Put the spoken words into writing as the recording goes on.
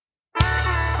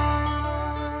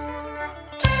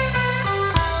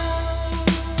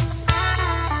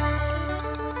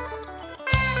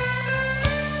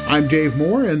I'm Dave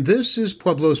Moore, and this is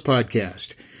Pueblo's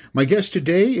Podcast. My guest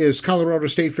today is Colorado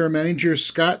State Fair Manager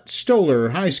Scott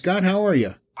Stoller. Hi, Scott. How are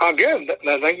you? Good.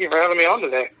 Thank you for having me on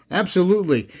today.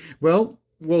 Absolutely. Well,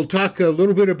 we'll talk a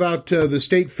little bit about the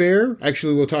State Fair.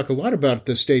 Actually, we'll talk a lot about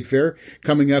the State Fair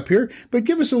coming up here. But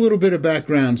give us a little bit of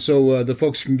background so the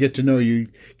folks can get to know you.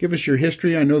 Give us your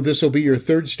history. I know this will be your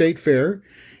third State Fair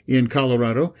in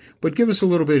Colorado, but give us a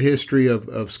little bit of history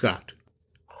of Scott.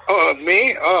 Oh,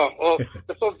 me? Oh, well,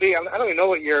 this will be, I don't even know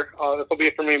what year this will be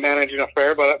for me managing a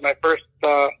fair, but my first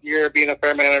year being a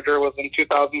fair manager was in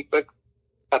 2006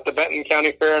 at the Benton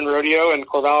County Fair and Rodeo in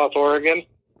Corvallis, Oregon.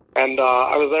 And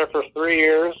I was there for 3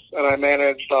 years, and I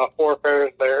managed 4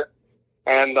 fairs there.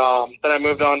 And then I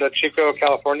moved on to Chico,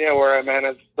 California, where I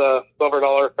managed the Silver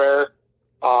Dollar Fair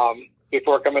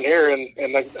before coming here.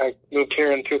 And I moved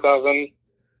here in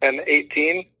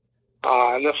 2018.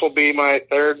 And this will be my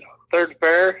third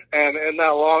fair, and in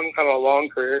that kind of long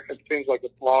career, it seems like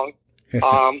it's long,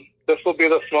 this will be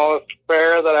the smallest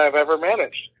fair that I've ever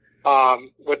managed,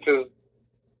 which is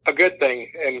a good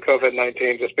thing in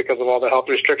COVID-19 just because of all the health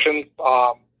restrictions.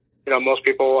 Most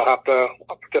people will have to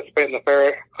participate in the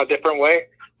fair a different way,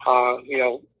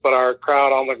 but our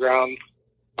crowd on the ground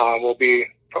will be,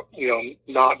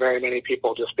 not very many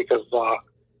people just because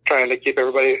trying to keep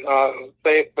everybody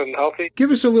safe and healthy.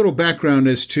 Give us a little background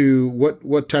as to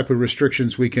what type of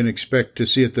restrictions we can expect to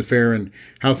see at the fair and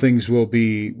how things will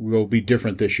be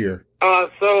different this year.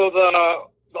 So the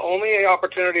only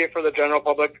opportunity for the general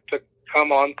public to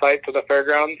come on site to the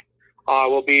fairgrounds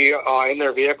will be in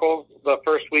their vehicles the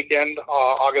first weekend,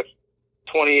 August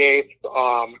 28th.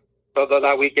 So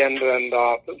that weekend and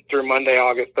through Monday,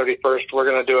 August 31st, we're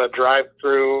going to do a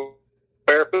drive-through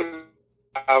fair food.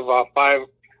 Have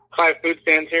five food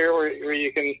stands here where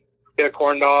you can get a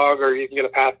corn dog or you can get a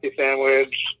pasty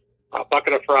sandwich, a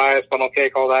bucket of fries, funnel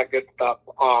cake, all that good stuff.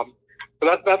 So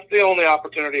that's the only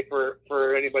opportunity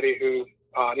for anybody who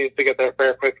needs to get their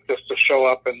fair fix, just to show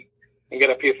up and get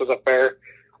a piece of the fair.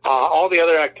 All the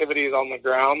other activities on the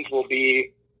grounds will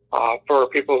be for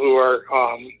people who are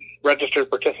registered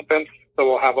participants. So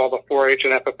we'll have all the 4-H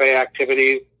and FFA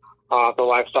activities, the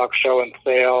livestock show and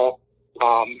sale,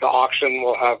 the auction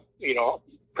will have,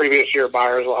 previous year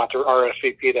buyers will have to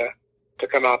RSVP to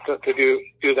come out to do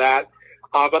that.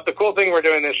 But the cool thing we're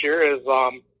doing this year is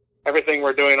everything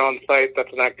we're doing on site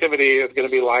that's an activity is going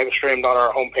to be live streamed on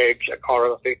our homepage at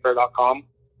coloradostatefair.com.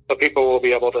 So people will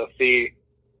be able to see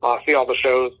all the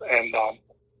shows. And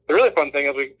the really fun thing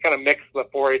is we kind of mix the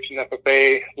 4-H and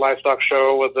FFA livestock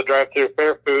show with the drive-through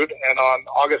fair food. And on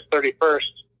August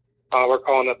 31st, we're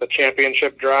calling it the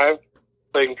Championship Drive.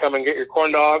 So you can come and get your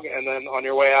corn dog, and then on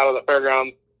your way out of the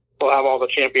fairground, we'll have all the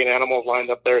champion animals lined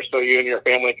up there so you and your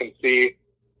family can see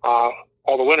all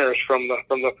the winners from the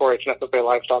 4-H and FFA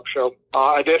livestock show.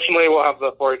 Additionally, we'll have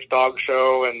the 4-H dog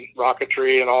show and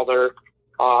rocketry and all their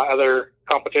other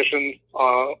competitions.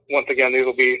 Once again, these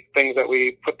will be things that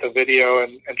we put to video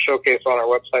and showcase on our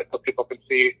website so people can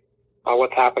see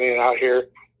what's happening out here.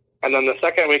 And then the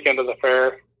second weekend of the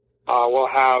fair, we'll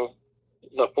have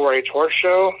the 4-H horse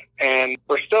show, and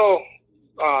we're still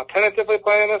tentatively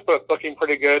planning this, but it's looking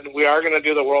pretty good. We are going to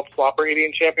do the World Slopper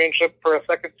Eating Championship for a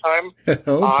second time.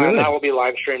 Oh, good. And that will be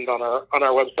live streamed on our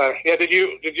website. Yeah, did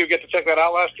you get to check that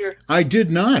out last year? I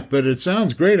did not, but it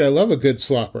sounds great. I love a good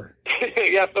slopper.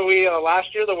 Yeah, so we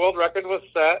last year the world record was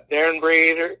set. Darren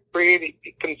Breed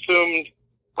consumed,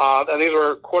 and these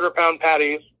were quarter-pound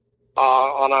patties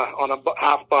on a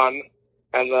half bun.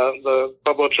 And the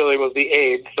Pueblo chili was the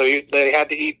aid. So they had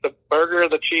to eat the burger,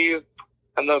 the cheese,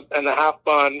 and the half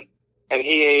bun. And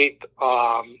he ate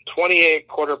 28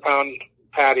 quarter-pound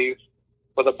patties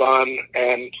with a bun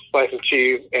and slice of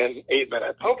cheese in 8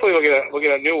 minutes. Hopefully we'll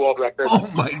get a new world record. Oh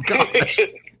my gosh!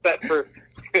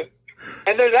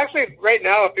 And there's actually right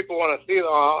now, if people want to see,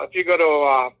 if you go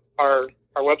to our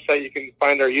website, you can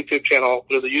find our YouTube channel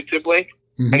through the YouTube link,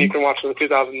 and you can watch the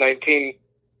 2019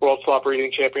 World Slopper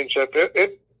Eating Championship.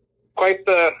 It's quite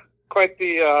the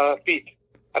feat.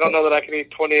 I don't know that I can eat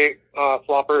 28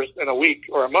 sloppers in a week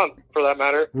or a month, for that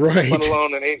matter, right? Let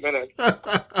alone in 8 minutes.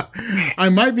 I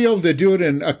might be able to do it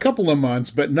in a couple of months,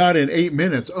 but not in 8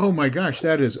 minutes. Oh my gosh,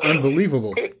 that is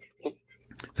unbelievable.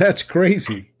 That's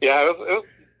crazy. Yeah, it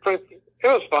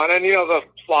was fun, and the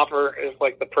slopper is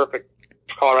like the perfect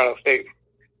Colorado State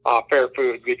fair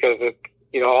food because it,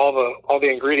 all the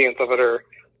ingredients of it are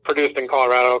produced in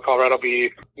Colorado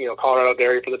beef, Colorado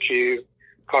dairy for the cheese,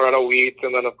 Colorado wheat,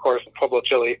 and then of course Pueblo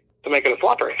chili to make it a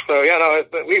slopper. So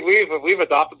we've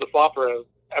adopted the slopper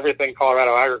everything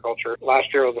Colorado agriculture.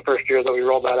 Last year was the first year that we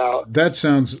rolled that out. That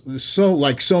sounds so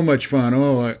much fun.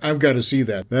 Oh, I've got to see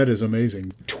that. That is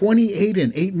amazing. 28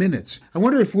 in 8 minutes. I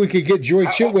wonder if we could get Joy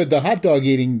Chitwood, the hot dog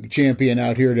eating champion,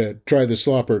 out here to try the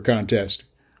slopper contest.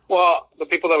 Well, the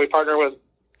people that we partner with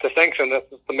to sanction this,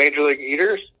 the Major League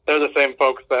Eaters, they're the same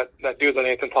folks that do the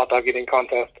Nathan's hot dog eating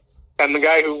contest. And the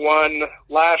guy who won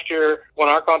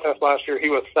our contest last year, he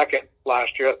was second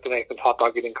last year at the Nathan's hot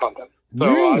dog eating contest. So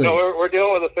really? No, we're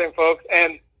dealing with the same folks.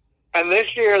 And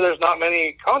this year there's not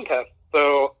many contests.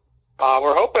 So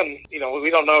we're hoping, we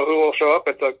don't know who will show up.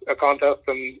 It's a contest,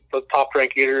 and the top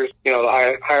rank eaters,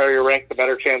 the higher you rank, the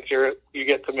better chance you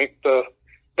get to make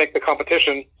the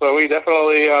competition. So we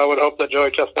definitely would hope that Joey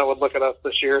Chestnut would look at us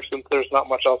this year, since there's not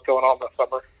much else going on this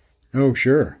summer. Oh,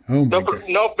 sure. Oh, my God.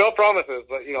 No promises,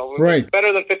 but right.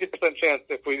 Better than 50% chance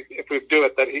if we do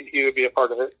it that he would be a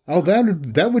part of it. Oh,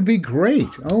 that would be great.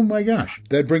 Oh my gosh,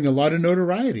 that'd bring a lot of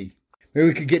notoriety. Maybe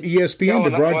we could get ESPN to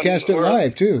broadcast it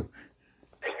live too.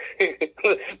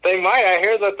 They might. I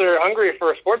hear that they're hungry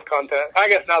for sports content. I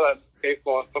guess now that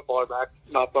baseball and football are back,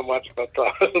 not so much, but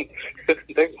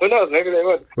who knows? Maybe they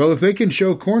would. Well, if they can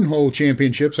show cornhole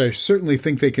championships, I certainly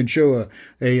think they can show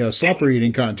a slopper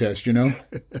eating contest, Yeah,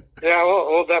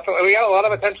 we'll definitely. We got a lot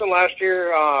of attention last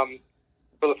year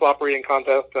for the slopper eating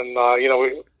contest, and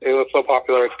it was so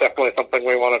popular. It's definitely something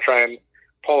we want to try and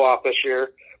pull off this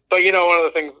year. But one of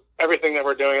the things, everything that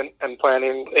we're doing and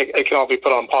planning, it can all be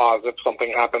put on pause if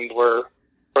something happens where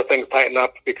things tighten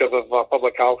up because of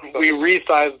public health. We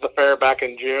resized the fair back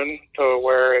in June to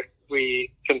where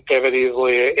we can pivot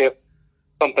easily if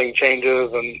something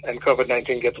changes and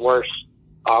COVID-19 gets worse.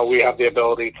 We have the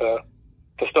ability to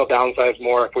still downsize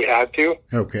more if we had to.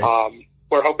 Okay.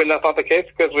 We're hoping that's not the case,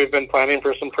 because we've been planning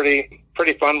for some pretty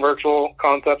fun virtual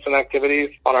concepts and activities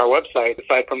on our website.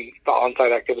 Aside from the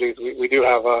on-site activities, we do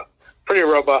have a pretty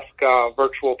robust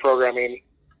virtual programming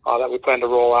that we plan to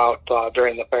roll out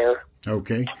during the fair.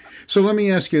 Okay. So let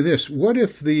me ask you this. What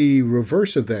if the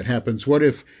reverse of that happens? What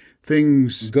if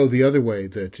things go the other way,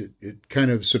 that it kind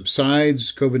of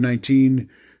subsides, COVID-19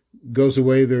 goes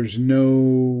away, there's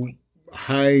no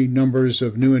high numbers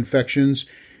of new infections?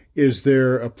 Is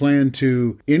there a plan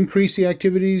to increase the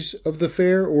activities of the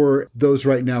fair, or those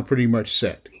right now pretty much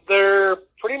set? They're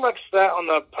pretty much set on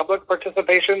the public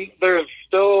participation. There's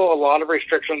still a lot of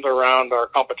restrictions around our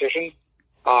competition.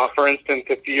 For instance,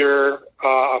 if you're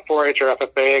a 4-H or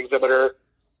FFA exhibitor,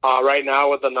 right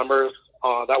now with the numbers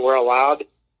that we're allowed,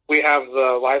 we have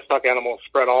the livestock animals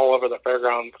spread all over the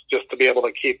fairgrounds just to be able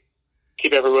to keep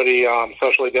everybody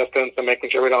socially distanced and making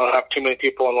sure we don't have too many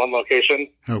people in one location.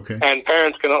 Okay. And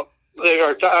parents an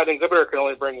exhibitor can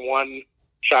only bring one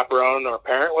chaperone or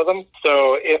parent with them.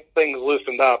 So if things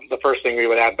loosened up, the first thing we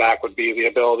would add back would be the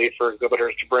ability for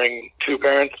exhibitors to bring 2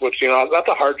 parents, which, that's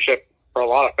a hardship for a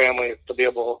lot of families to be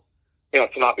able, to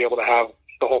not be able to have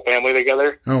the whole family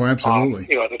together. Oh, absolutely.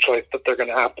 It's a choice that they're going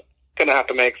to have to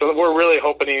make. So we're really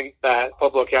hoping that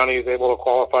Pueblo County is able to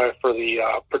qualify for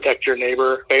the Protect Your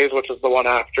Neighbor phase, which is the one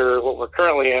after what we're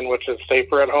currently in, which is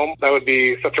Safer at Home. That would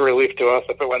be such a relief to us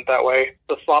if it went that way.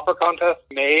 The slopper contest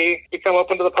may become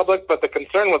open to the public, but the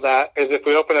concern with that is if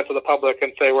we open it to the public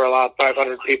and say we're allowed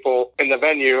 500 people in the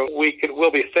venue,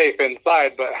 we'll be safe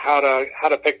inside, but how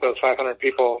to pick those 500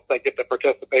 people that get to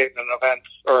participate in an event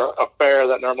or a fair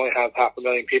that normally has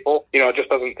 500,000 people, it just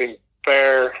doesn't seem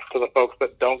fair to the folks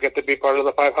that don't get to be part of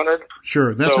the 500.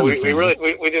 Sure, that's so we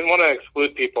didn't want to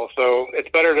exclude people. So it's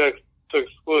better to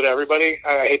exclude everybody.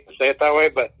 I hate to say it that way,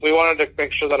 but we wanted to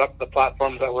make sure that the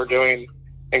platforms that we're doing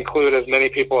include as many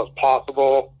people as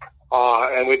possible,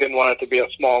 and we didn't want it to be a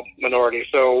small minority.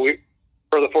 So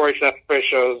for the 4-H and FFA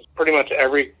shows, pretty much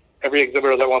every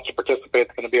exhibitor that wants to participate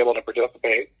is going to be able to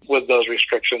participate with those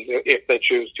restrictions if they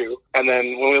choose to. And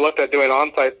then when we looked at doing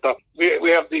on-site stuff,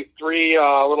 we have these 3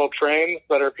 little trains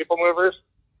that are people movers.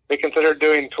 We considered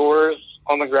doing tours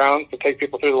on the ground to take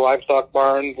people through the livestock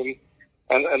barns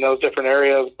and those different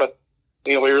areas. But,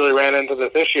 we really ran into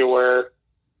this issue where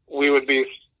we would be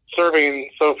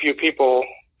serving so few people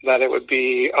that it would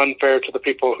be unfair to the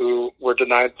people who were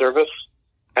denied service.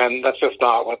 And that's just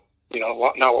not what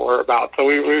we're about. So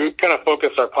we kind of focus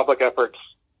our public efforts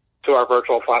to our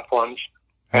virtual platforms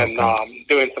and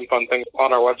doing some fun things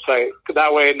on our website.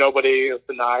 That way nobody is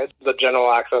denied the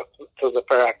general access to the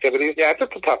fair activities. Yeah, it's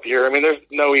just a tough year. I mean, there's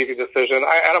no easy decision.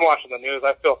 I'm watching the news.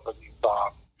 I feel for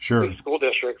these school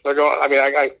districts. They're going,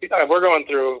 we're going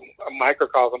through a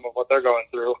microcosm of what they're going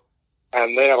through,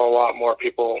 and they have a lot more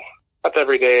people. That's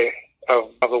every day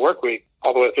of the work week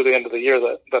all the way through the end of the year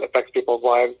that affects people's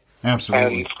lives.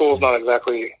 Absolutely. And school's not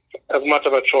exactly as much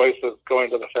of a choice as going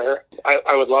to the fair.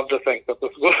 I would love to think that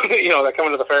this, that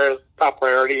coming to the fair is top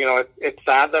priority. It's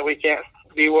sad that we can't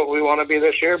be what we want to be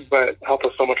this year, but health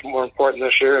is so much more important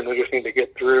this year, and we just need to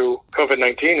get through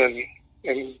COVID-19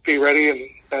 and be ready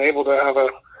and able to have a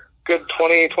good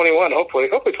 2021, hopefully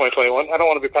 2021. I don't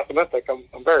want to be pessimistic.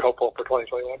 I'm very hopeful for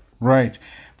 2021. Right.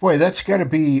 Boy, that's got to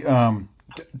be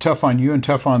tough on you and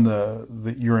tough on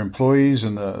your employees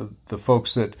and the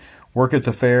folks that work at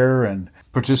the fair and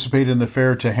participate in the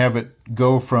fair, to have it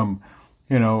go from,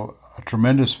 a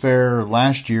tremendous fair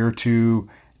last year to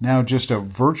now just a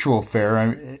virtual fair.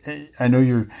 I know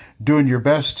you're doing your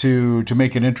best to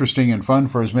make it interesting and fun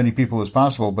for as many people as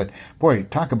possible, but boy,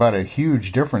 talk about a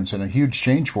huge difference and a huge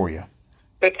change for you.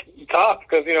 It's tough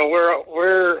because,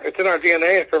 it's in our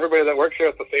DNA for everybody that works here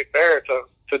at the state fair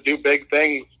to do big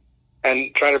things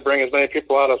and try to bring as many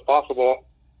people out as possible.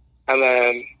 And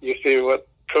then you see what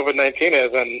COVID-19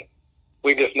 is, and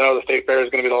we just know the state fair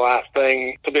is going to be the last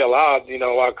thing to be allowed,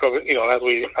 while COVID,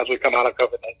 as we come out of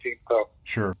COVID-19. So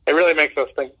sure, it really makes us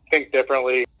think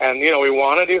differently. And, we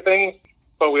want to do things,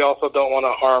 but we also don't want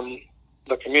to harm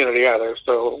the community either.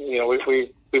 So,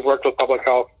 we've worked with public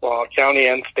health, county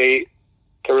and state,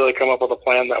 to really come up with a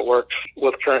plan that works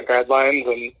with current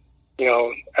guidelines and,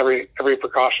 every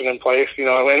precaution in place,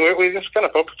 and we just kind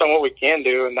of focused on what we can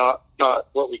do and not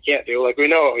what we can't do. Like, we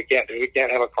know what we can't do. We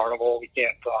can't have a carnival. We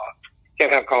can't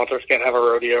have concerts, can't have a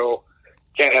rodeo,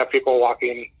 can't have people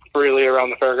walking freely around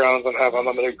the fairgrounds and have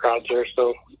unlimited crowds here.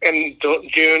 So in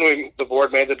June, the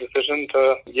board made the decision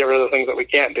to get rid of the things that we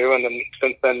can't do. And then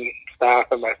since then, staff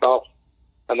and myself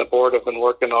and the board have been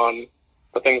working on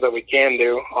the things that we can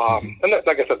do. And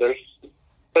like I said,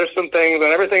 there's some things,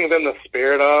 and everything's in the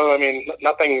spirit of,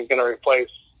 nothing's going to replace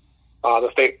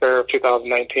the State Fair of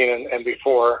 2019 and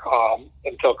before,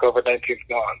 until COVID-19 is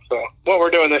gone. So what we're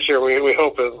doing this year, we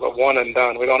hope is a one and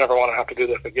done. We don't ever want to have to do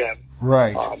this again.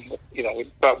 Right.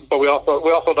 But we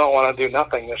also don't want to do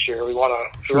nothing this year. We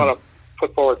want to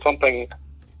put forward something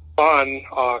fun,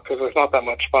 because there's not that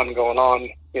much fun going on,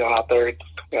 out there. It's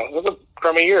a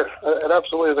crummy year. It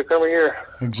absolutely is a crummy year.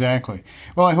 Exactly.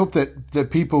 Well, I hope that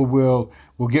people will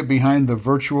get behind the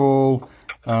virtual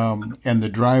and the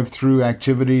drive-through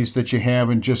activities that you have,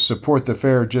 and just support the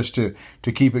fair just to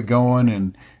keep it going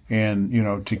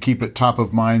and to keep it top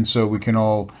of mind, so we can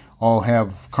all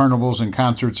have carnivals and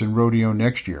concerts and rodeo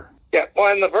next year. Yeah,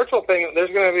 well, and the virtual thing,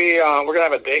 there's going to be we're going to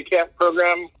have a day camp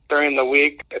program during the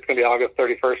week. It's going to be August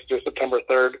 31st through September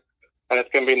 3rd, and it's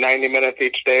going to be 90 minutes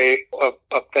each day of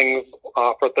things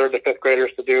for 3rd to 5th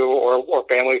graders to do, or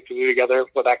families to do together,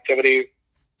 with activities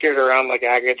geared around like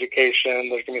ag education.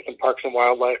 There's going to be some parks and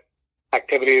wildlife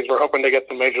activities. We're hoping to get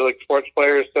some Major League sports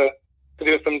players to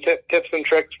do some tips and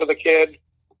tricks for the kids.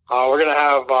 We're going to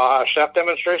have a chef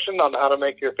demonstration on how to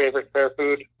make your favorite fair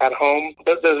food at home.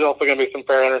 There's also going to be some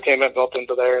fair entertainment built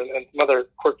into there, and some other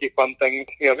quirky, fun things,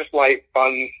 just light,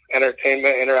 fun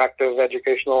entertainment, interactive,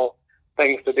 educational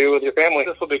things to do with your family.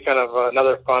 This will be kind of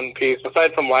another fun piece.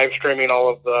 Aside from live streaming all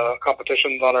of the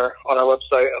competitions on our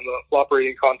website and the flopper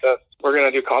eating contest, we're going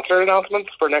to do concert announcements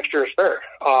for next year's fair.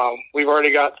 We've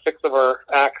already got 6 of our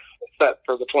acts set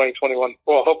for the 2021,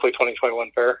 well, hopefully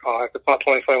 2021 fair. If it's not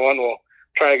 2021, we'll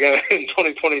try again in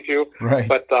 2022. Right.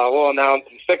 But we'll announce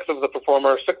 6 of the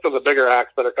performers, 6 of the bigger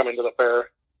acts that are coming to the fair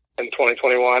in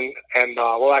 2021, and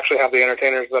we'll actually have the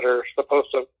entertainers that are supposed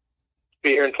to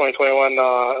be here in 2021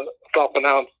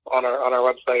 self-announce on our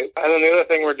website. And then the other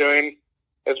thing we're doing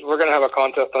is we're going to have a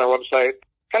contest on our website,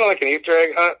 kind of like an Easter egg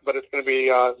hunt, but it's going to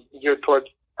be geared towards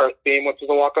our theme, which is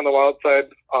a Walk on the Wild Side,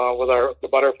 with the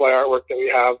butterfly artwork that we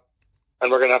have. And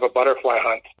we're going to have a butterfly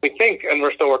hunt. We think, and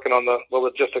we're still working on the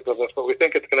logistics of this, but we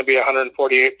think it's going to be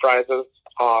 148 prizes,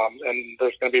 and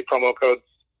there's going to be promo codes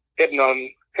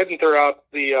hidden throughout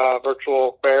the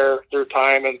virtual fair through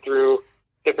time and through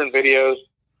different videos,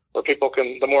 where people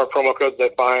can, the more promo codes they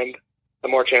find, the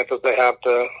more chances they have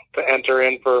to enter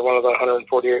in for one of the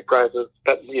 148 prizes,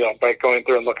 that, by going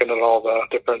through and looking at all the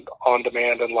different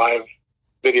on-demand and live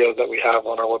videos that we have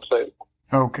on our website.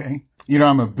 Okay.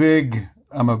 I'm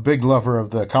a big lover of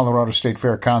the Colorado State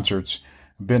Fair concerts.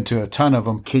 I've been to a ton of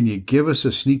them. Can you give us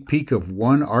a sneak peek of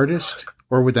one artist,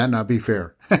 or would that not be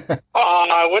fair?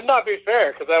 It would not be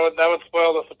fair, because that would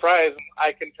spoil the surprise.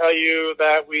 I can tell you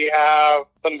that we have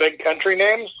some big country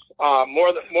names,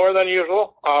 more than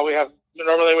usual. We have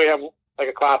like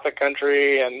a classic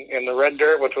country and in the red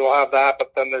dirt, which we'll have that.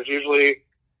 But then there's usually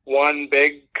one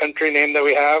big country name that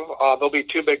we have. There'll be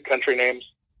 2 big country names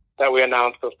that we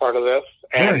announced as part of this,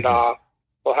 and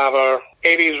we'll have a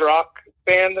 80s rock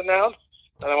band announced.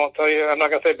 And I won't tell you, I'm not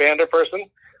going to say band or person.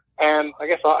 And I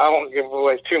guess I won't give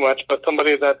away too much, but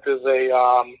somebody that is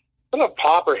a I don't know,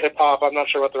 pop or hip hop. I'm not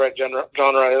sure what the right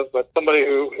genre is, but somebody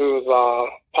who's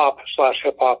pop /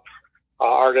 hip hop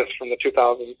artist from the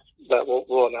 2000s that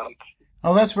we'll announce.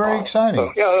 Oh, that's very exciting.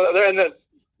 So, yeah, they're in the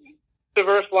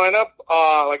diverse lineup.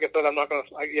 Like I said, I'm not going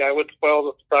to. I would spoil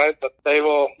the surprise, but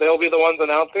they'll be the ones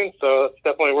announcing. So it's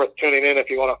definitely worth tuning in if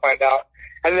you want to find out.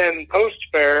 And then post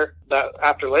fair, that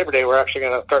after Labor Day, we're actually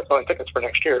going to start selling tickets for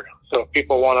next year. So if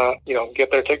people want to,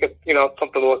 get their tickets,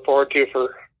 something to look forward to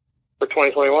for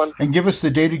 2021. And give us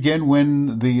the date again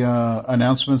when the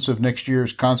announcements of next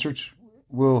year's concerts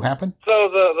will happen. So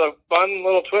the fun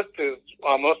little twist is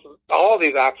all of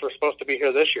these acts were supposed to be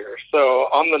here this year. So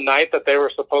on the night that they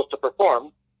were supposed to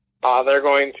perform, they're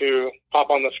going to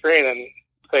pop on the screen and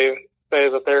say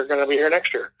that they're going to be here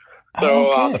next year.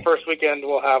 So the first weekend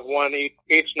we'll have one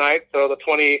each night. So the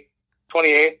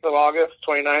 28th of August,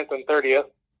 29th, and 30th.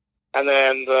 And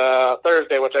then the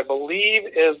Thursday, which I believe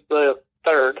is the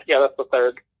 3rd. Yeah, that's the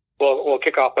 3rd. We'll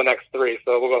kick off the next 3.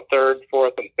 So we'll go 3rd,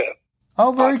 4th, and 5th.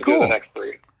 Oh, very cool. The next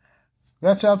 3.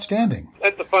 That's outstanding.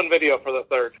 It's a fun video for the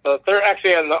 3rd. The 3rd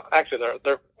actually,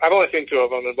 I've only seen 2 of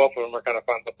them, and both of them are kind of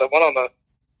fun. But the one on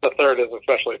the 3rd is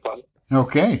especially fun.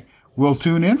 Okay. We'll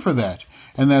tune in for that.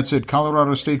 And that's at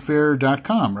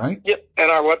coloradostatefair.com, right? Yep. And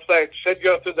our website should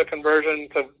go through the conversion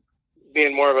to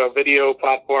being more of a video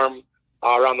platform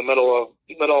around the middle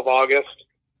of August.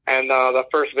 And the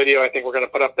first video I think we're going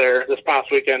to put up there this past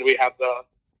weekend, we have the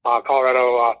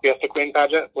Colorado Fiesta Queen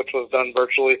pageant, which was done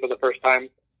virtually for the first time.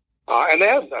 And they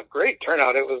had a great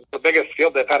turnout. It was the biggest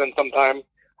field they've had in some time.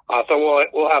 So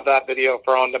we'll have that video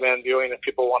for on-demand viewing if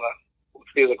people want to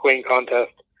see the Queen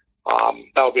contest.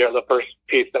 That will be the first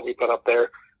piece that we put up there.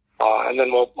 And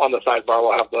then on the sidebar,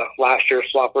 we'll have the last year's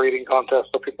slopper eating contest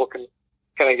so people can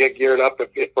kind of get geared up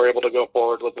if we're able to go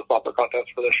forward with the slopper contest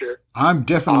for this year. I'm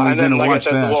definitely going to watch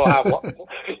that.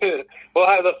 We'll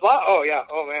have the slot. Oh, yeah.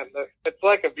 Oh, man. It's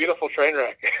like a beautiful train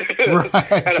wreck.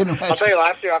 Right, I'll tell you,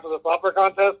 last year after the slopper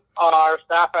contest, our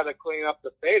staff had to clean up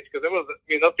the stage because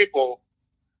those people,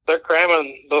 they're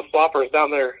cramming those sloppers down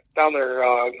their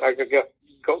I guess,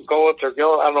 gullets or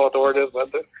gill. I don't know what the word is,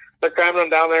 but they're cramming them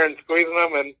down there and squeezing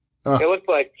them, and it looked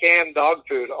like canned dog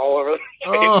food all over the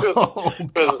stage. Oh,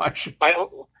 gosh.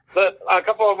 A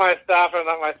couple of my staff and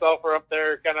myself were up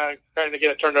there kind of trying to get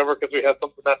it turned over because we had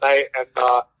something that night, and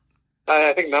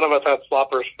I think none of us had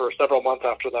sloppers for several months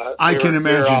after that. I can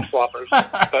imagine. We were off sloppers.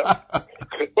 But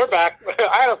we're back.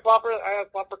 I had a slopper a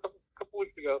couple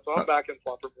weeks ago, so I'm back in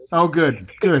slopper. Oh, good.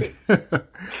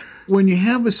 When you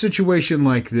have a situation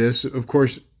like this, of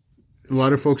course, a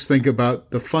lot of folks think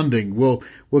about the funding. Will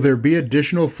there be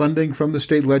additional funding from the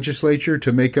state legislature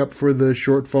to make up for the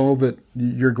shortfall that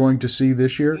you're going to see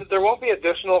this year? There won't be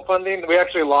additional funding. We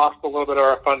actually lost a little bit of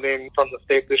our funding from the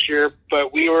state this year,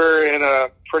 but we were in a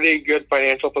pretty good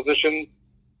financial position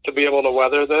to be able to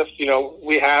weather this.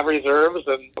 We have reserves,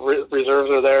 and reserves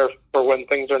are there for when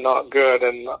things are not good,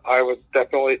 and I would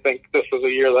definitely think this is a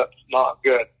year that's not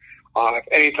good. If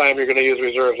any time you're going to use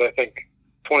reserves, I think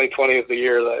 2020 is the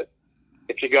year that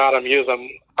if you got them, use them.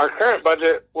 Our current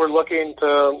budget, we're looking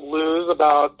to lose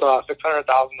about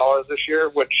 $600,000 this year,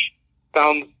 which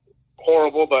sounds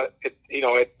horrible, but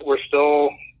we're still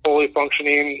fully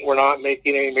functioning. We're not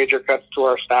making any major cuts to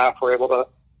our staff. We're able to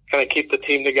kind of keep the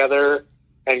team together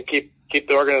and keep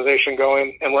the organization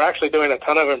going. And we're actually doing a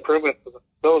ton of improvements to the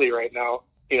facility right now.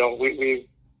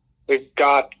 We've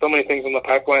got so many things in the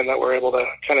pipeline that we're able to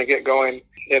kind of get going.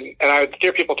 And I would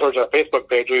steer people towards our Facebook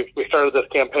page. We started this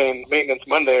campaign, Maintenance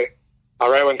Monday,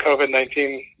 right when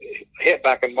COVID-19 hit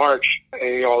back in March,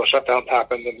 and all the shutdowns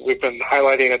happened. And we've been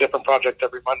highlighting a different project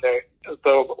every Monday.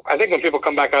 So I think when people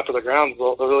come back out to the grounds,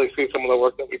 they'll really see some of the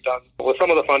work that we've done with some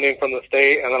of the funding from the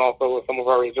state, and then also with some of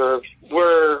our reserves.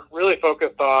 We're really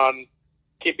focused on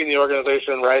keeping the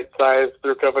organization right-sized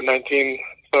through COVID-19.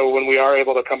 So when we are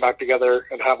able to come back together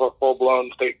and have a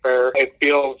full-blown state fair, it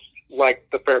feels like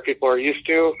the fair people are used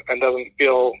to and doesn't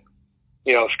feel,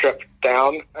 stripped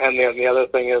down. And then the other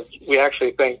thing is we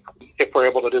actually think if we're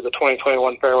able to do the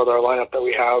 2021 fair with our lineup that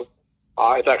we have,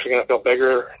 it's actually going to feel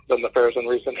bigger than the fairs in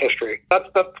recent history. That's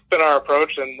been our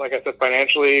approach. And like I said,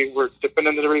 financially, we're dipping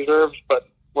into the reserves, but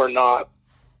we're not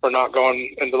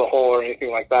going into the hole or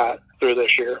anything like that through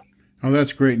this year. Oh,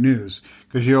 that's great news,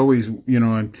 because you always,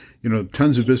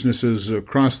 tons of businesses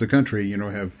across the country,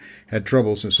 have had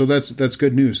troubles. And so that's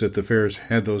good news that the fairs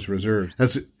had those reserves.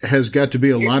 Has got to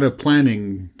be a lot of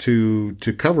planning to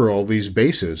cover all these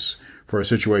bases for a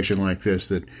situation like this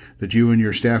that you and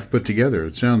your staff put together.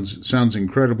 It sounds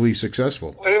incredibly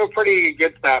successful. We have a pretty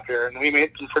good staff here, and we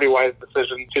made some pretty wise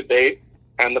decisions to date.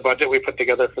 and the budget we put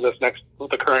together for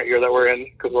the current year that we're in,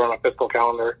 because we're on a fiscal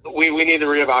calendar. We need to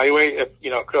reevaluate if,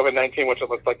 COVID-19, which it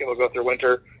looks like it will go through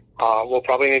winter, we'll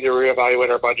probably need to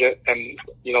reevaluate our budget and,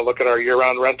 look at our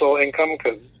year-round rental income,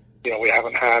 because, we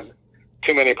haven't had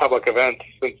too many public events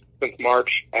since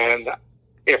March. And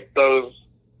if those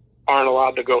aren't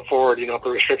allowed to go forward, if the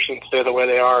restrictions stay the way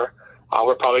they are,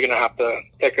 we're probably going to have to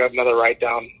take another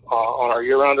write-down on our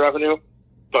year-round revenue.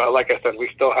 But like I said, we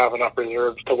still have enough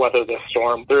reserves to weather this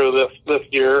storm through this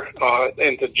year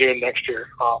into June next year.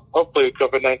 Hopefully,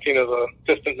 COVID-19 is a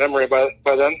distant memory by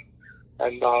then,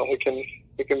 and we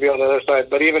can be on the other side.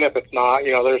 But even if it's not,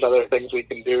 there's other things we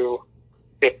can do.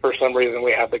 If for some reason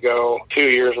we had to go 2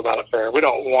 years without a fair, we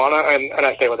don't want to. And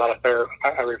I say without a fair,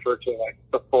 I refer to like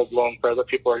the full-blown fair that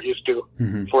people are used to.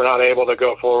 Mm-hmm. If we're not able to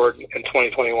go forward in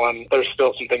 2021, there's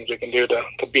still some things we can do to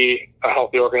be a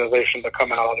healthy organization to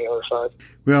come out on the other side.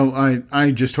 Well,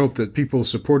 I just hope that people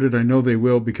support it. I know they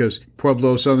will, because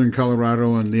Pueblo, Southern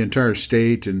Colorado, and the entire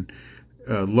state and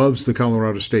loves the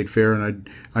Colorado State Fair, and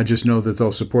I just know that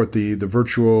they'll support the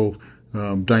virtual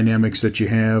dynamics that you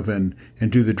have and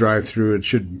do the drive-through. It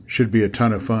should be a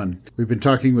ton of fun. We've been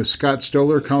talking with Scott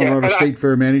Stoller, Colorado State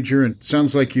Fair Manager, and it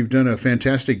sounds like you've done a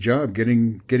fantastic job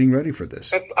getting ready for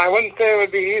this. I wouldn't say it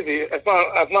would be easy. It's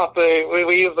not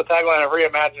we use the tagline of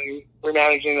reimagining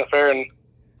the fair, and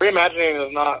reimagining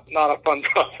is not a fun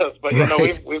process, but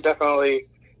right. we've definitely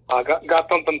got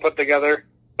something put together.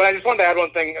 But I just wanted to add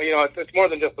one thing. It's more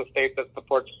than just the state that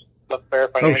supports the fair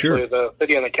financially. Oh, sure. The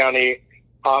city and the county,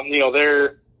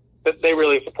 they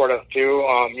really support us too.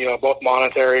 Both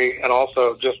monetary and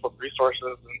also just with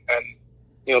resources,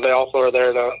 and they also are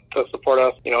there to support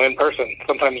us. In person.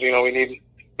 Sometimes we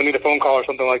need a phone call or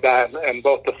something like that. And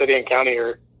both the city and county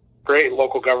are great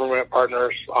local government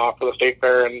partners for the state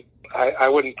fair. And I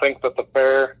wouldn't think that the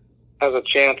fair has a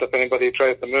chance if anybody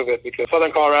tries to move it, because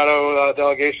Southern Colorado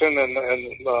delegation and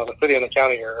the city and the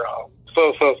county are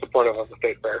so supportive of the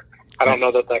state fair. I don't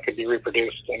know that could be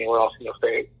reproduced anywhere else in the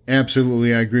state.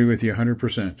 Absolutely. I agree with you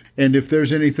 100%. And if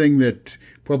there's anything that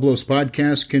Pueblo's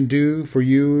podcast can do for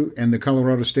you and the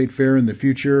Colorado State Fair in the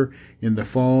future, in the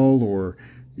fall, or,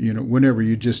 whenever,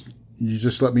 you just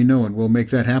let me know and we'll make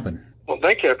that happen. Well,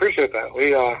 thank you. I appreciate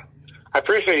that. I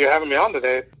appreciate you having me on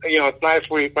today. It's nice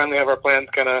we finally have our plans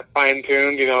kind of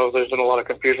fine-tuned. There's been a lot of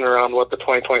confusion around what the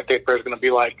 2020 State Fair is going to be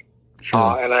like.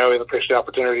 Sure. And I always appreciate the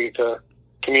opportunity to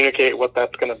communicate what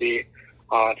that's going to be,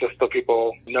 just so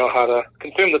people know how to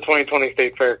consume the 2020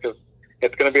 State Fair, because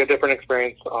it's going to be a different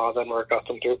experience than we're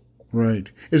accustomed to.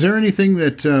 Right. Is there anything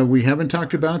that we haven't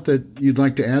talked about that you'd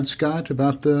like to add, Scott,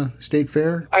 about the State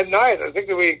Fair? I think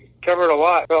that we covered a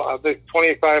lot. So I think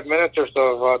 25 minutes or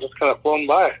so have just kind of flown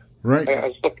by. Right. I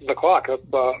just looked at the clock.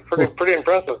 It's pretty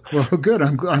impressive. Well, good.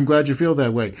 I'm glad you feel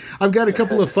that way. I've got a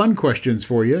couple of fun questions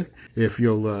for you, if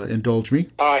you'll indulge me.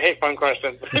 I hate fun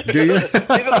questions. Do you? These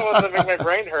are the ones that make my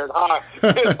brain hurt.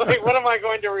 It's like, what am I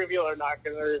going to reveal or not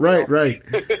going to reveal? Right.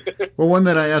 Well, one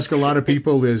that I ask a lot of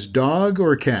people is dog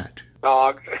or cat?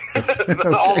 Dog. Okay.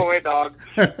 All the way dog.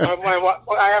 I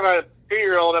have a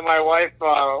 2-year-old, and my wife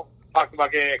talked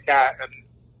about getting a cat, and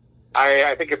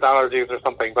I think it's allergies or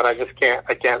something, but I just can't.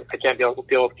 I can't deal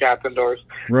with cats indoors.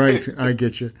 Right, I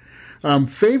get you.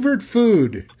 Favorite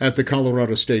food at the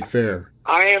Colorado State Fair?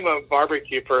 I am a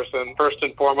barbecue person, first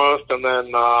and foremost, and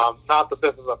then not that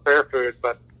this is a fair food,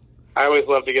 but I always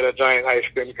love to get a giant ice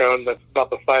cream cone that's about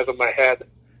the size of my head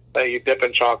that you dip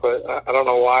in chocolate. I don't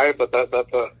know why, but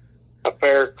that's a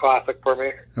fair classic for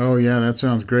me. Oh, yeah, that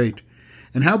sounds great.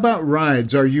 And how about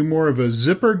rides? Are you more of a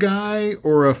zipper guy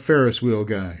or a Ferris wheel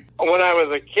guy? When I was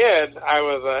a kid, I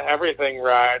was an everything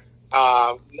ride,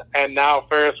 and now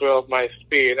Ferris wheel is my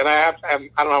speed. And I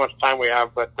don't know how much time we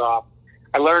have, but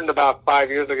I learned about 5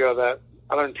 years ago that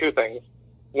I learned two things.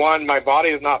 One, my body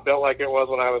is not built like it was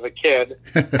when I was a kid.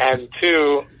 And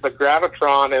two, the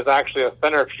gravitron is actually a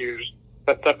centrifuge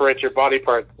that separates your body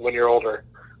parts when you're older.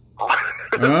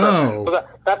 Oh. So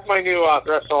that's my new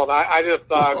threshold. I just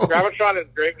gravitron is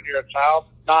great when you're a child,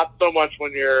 not so much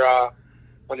when you're a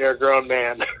grown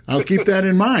man. I'll keep that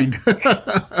in mind.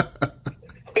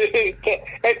 Hey,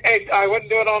 I wouldn't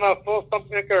do it on a full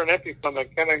stomach or an empty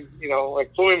stomach, kind of,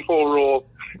 like swimming pool rules.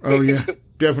 Oh, yeah,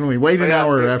 definitely. Wait an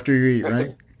hour after you eat,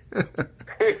 right?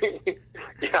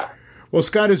 Yeah. Well,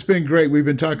 Scott, it's been great. We've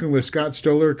been talking with Scott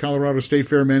Stoller, Colorado State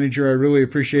Fair Manager. I really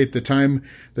appreciate the time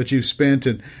that you've spent,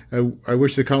 and I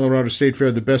wish the Colorado State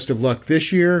Fair the best of luck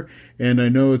this year. And I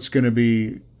know it's going to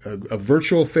be a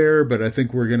virtual fair, but I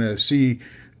think we're going to see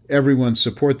everyone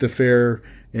support the fair,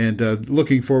 and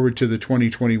looking forward to the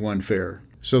 2021 fair.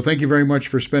 So thank you very much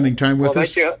for spending time with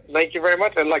us. Thank you very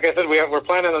much. And like I said, we're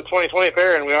planning the 2020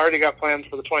 fair, and we already got plans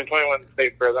for the 2021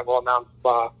 state fair that we'll announce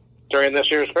during this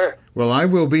year's fair. Well, I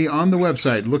will be on the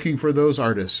website looking for those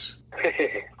artists.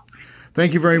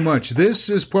 Thank you very much. This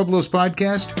is Pueblo's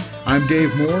Podcast. I'm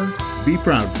Dave Moore. Be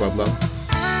proud, Pueblo.